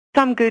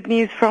some good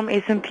news from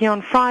S&P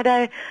on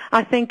Friday.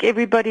 I think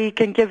everybody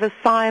can give a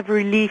sigh of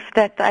relief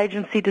that the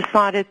agency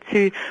decided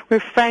to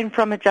refrain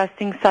from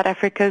adjusting South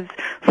Africa's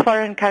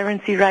foreign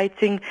currency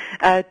rating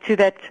to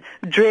that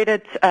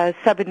dreaded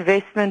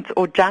sub-investment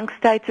or junk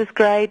status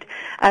grade.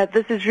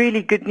 This is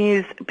really good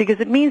news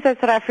because it means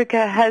that South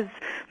Africa has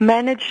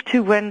managed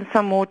to win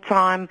some more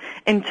time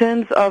in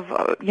terms of,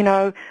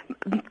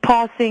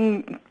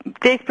 passing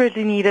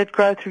desperately needed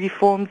growth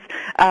reforms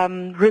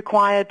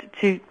required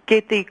to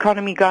get the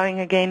economy going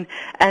again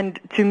and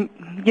to,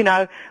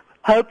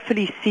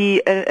 hopefully see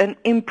an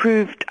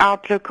improved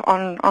outlook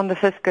on the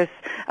fiscus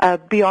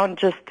beyond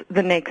just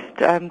the next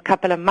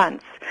couple of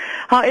months.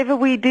 However,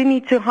 we do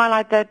need to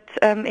highlight that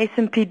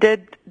S&P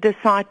did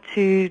decide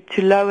to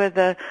lower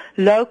the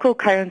local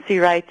currency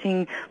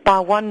rating by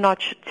one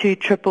notch to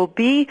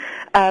BBB,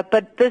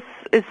 but this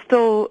is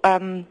still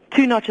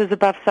 2 notches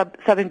above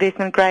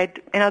sub-investment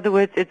grade. In other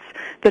words, it's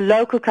the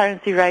local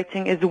currency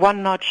rating is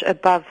 1 notch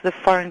above the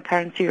foreign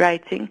currency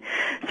rating.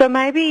 So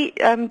maybe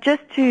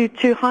just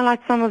to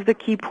highlight some of the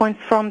key points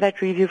from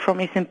that review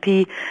from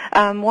S&P,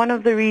 one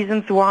of the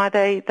reasons why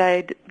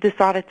they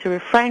decided to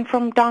refrain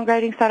from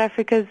downgrading South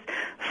Africa's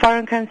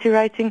foreign currency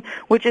rating,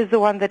 which is the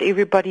one that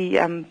everybody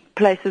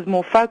places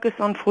more focus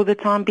on for the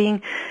time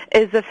being,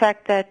 is the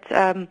fact that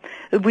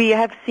we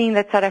have seen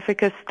that South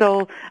Africa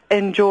still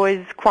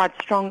enjoys quite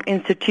strong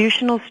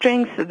institutional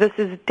strength. This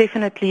is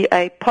definitely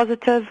a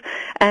positive,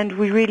 and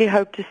we really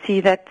hope to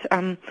see that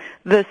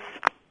this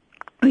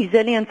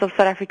resilience of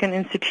South African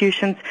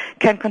institutions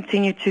can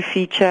continue to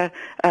feature,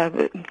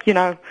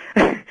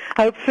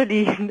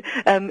 hopefully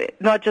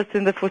not just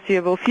in the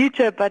foreseeable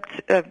future, but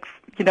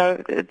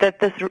that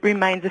this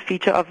remains a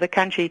feature of the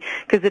country,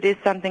 because it is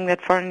something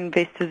that foreign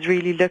investors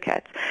really look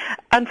at.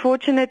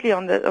 Unfortunately,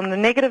 on the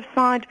negative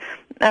side,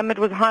 it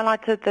was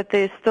highlighted that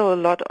there's still a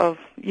lot of,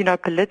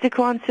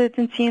 political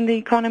uncertainty in the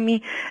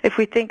economy. If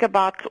we think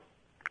about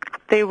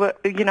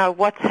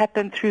what's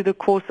happened through the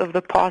course of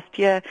the past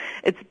year,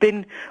 it's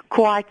been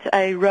quite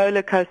a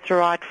roller coaster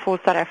ride for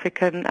South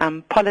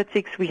African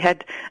politics. We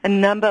had a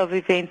number of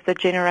events that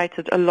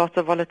generated a lot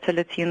of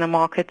volatility in the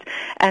market,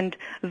 and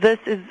this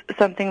is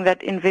something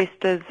that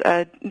investors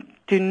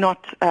do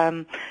not,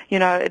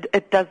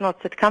 it does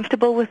not sit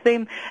comfortable with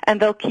them,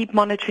 and they'll keep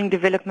monitoring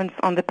developments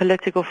on the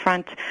political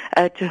front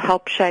to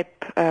help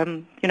shape,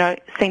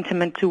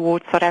 sentiment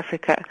towards South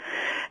Africa.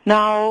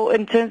 Now,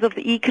 in terms of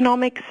the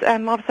economics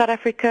of South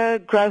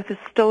Africa, growth is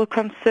still a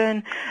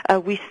concern.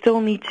 We still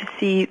need to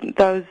see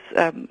those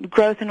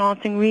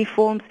growth-enhancing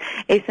reforms.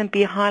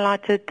 S&P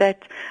highlighted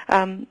that,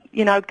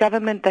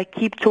 government, they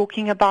keep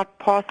talking about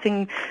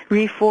passing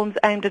reforms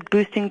aimed at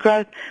boosting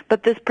growth,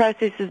 but this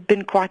process has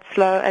been quite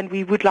slow, and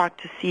we would like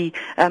to see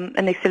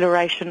an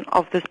acceleration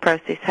of this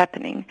process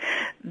happening.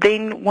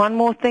 Then one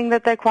more thing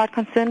that they're quite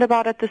concerned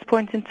about at this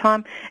point in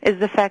time is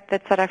the fact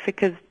that South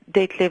Africa's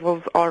debt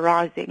levels are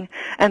rising,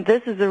 and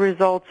this is a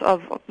result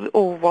of,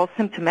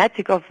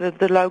 symptomatic of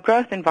the low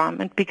growth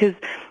environment, because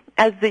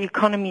as the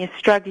economy is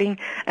struggling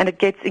and it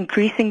gets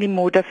increasingly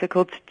more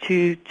difficult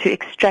to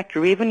extract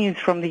revenues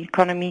from the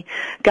economy,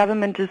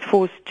 government is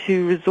forced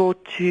to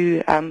resort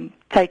to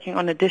taking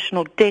on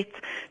additional debt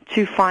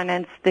to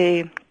finance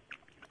their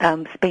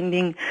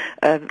spending,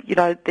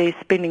 their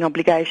spending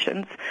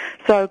obligations.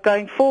 So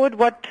going forward,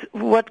 what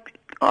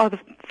are the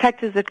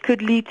factors that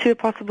could lead to a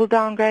possible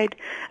downgrade?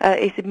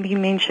 S&P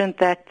mentioned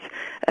that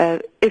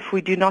if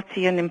we do not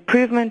see an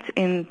improvement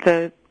in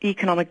the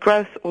economic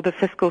growth or the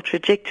fiscal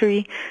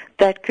trajectory,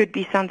 that could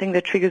be something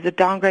that triggers a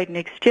downgrade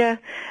next year.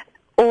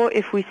 Or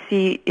if we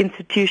see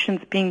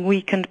institutions being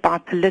weakened by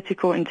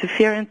political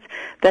interference,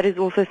 that is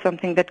also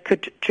something that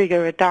could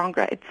trigger a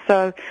downgrade.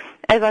 So,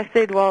 as I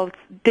said, while it's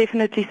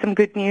definitely some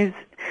good news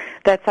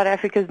that South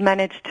Africa's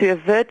managed to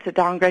avert a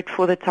downgrade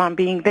for the time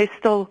being, there's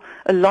still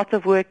a lot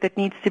of work that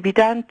needs to be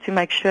done to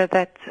make sure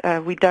that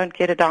we don't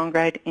get a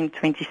downgrade in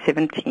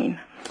 2017.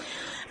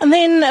 And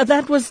then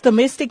that was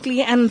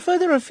domestically, and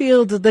further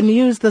afield, the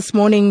news this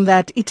morning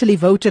that Italy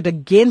voted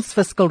against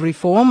fiscal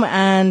reform,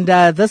 and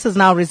this has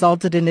now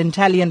resulted in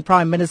Italian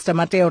Prime Minister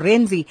Matteo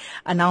Renzi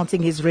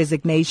announcing his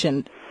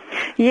resignation.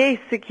 Yes,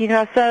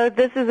 Sakina. So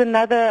this is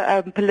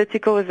another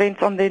political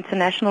event on the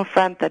international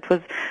front that was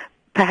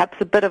perhaps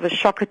a bit of a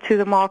shocker to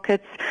the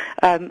markets.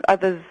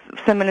 Others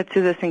similar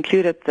to this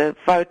included the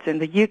vote in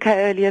the UK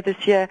earlier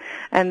this year,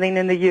 and then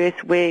in the US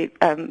where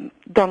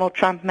Donald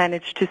Trump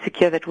managed to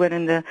secure that win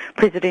in the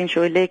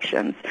presidential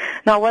elections.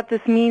 Now, what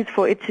this means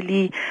for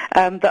Italy,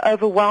 the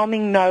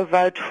overwhelming no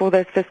vote for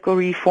those fiscal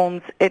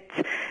reforms, it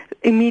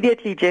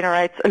immediately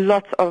generates a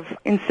lot of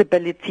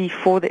instability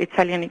for the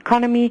Italian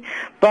economy,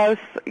 both,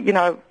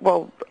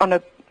 on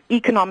a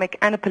economic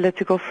and a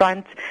political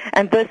front,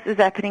 and this is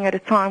happening at a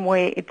time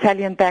where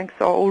Italian banks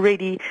are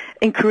already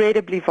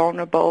incredibly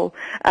vulnerable.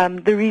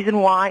 The reason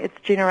why it's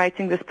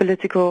generating this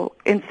political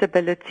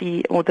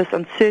instability or this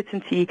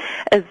uncertainty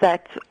is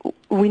that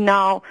we're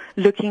now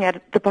looking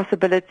at the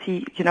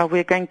possibility,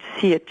 we're going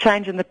to see a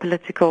change in the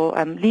political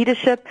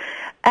leadership,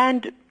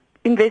 and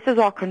investors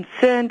are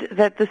concerned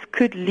that this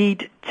could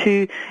lead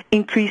to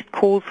increased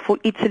calls for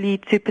Italy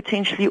to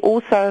potentially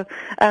also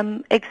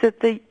exit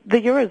the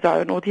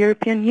Eurozone or the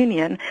European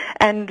Union.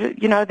 And,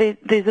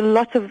 there's a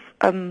lot of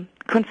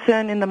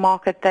concern in the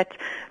market that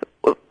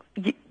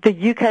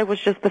the UK was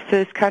just the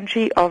first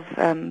country of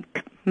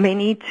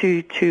many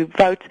to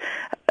vote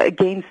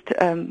against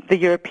the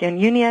European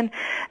Union.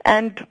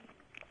 And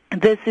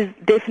this is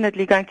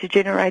definitely going to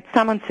generate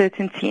some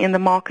uncertainty in the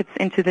markets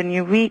into the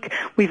new week.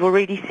 We've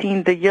already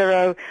seen the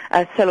euro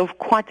sell off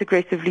quite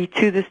aggressively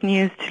to this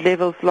news, to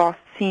levels last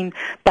seen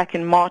back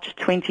in March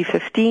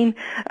 2015.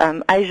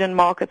 Asian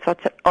markets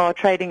are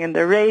trading in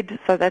the red,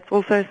 so that's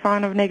also a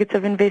sign of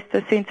negative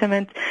investor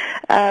sentiment.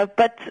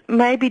 But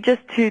maybe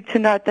just to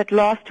note that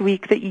last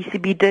week the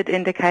ECB did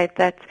indicate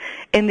that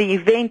in the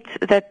event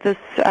that this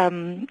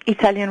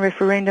Italian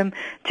referendum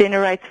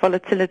generates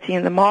volatility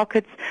in the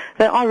markets,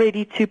 they are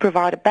ready to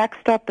provide a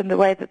backstop, and the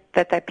way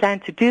that they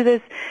plan to do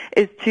this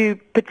is to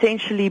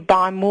potentially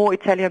buy more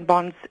Italian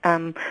bonds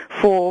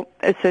for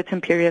a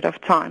certain period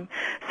of time.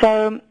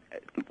 So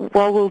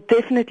while we'll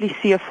definitely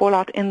see a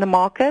fallout in the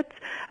market,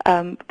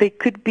 there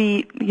could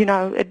be,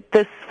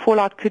 this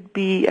fallout could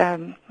be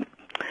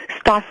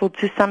stifled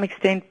to some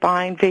extent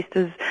by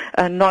investors'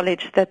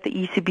 knowledge that the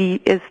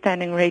ECB is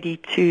standing ready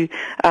to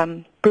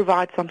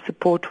provide some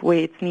support where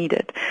it's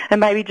needed.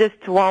 And maybe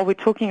just while we're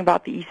talking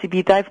about the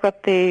ECB, they've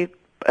got their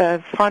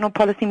final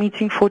policy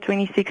meeting for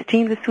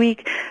 2016 this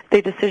week.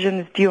 Their decision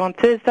is due on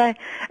Thursday,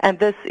 and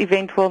this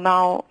event will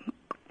now,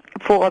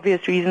 for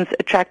obvious reasons,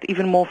 attract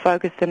even more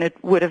focus than it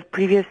would have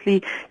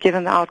previously,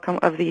 given the outcome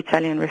of the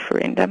Italian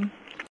referendum.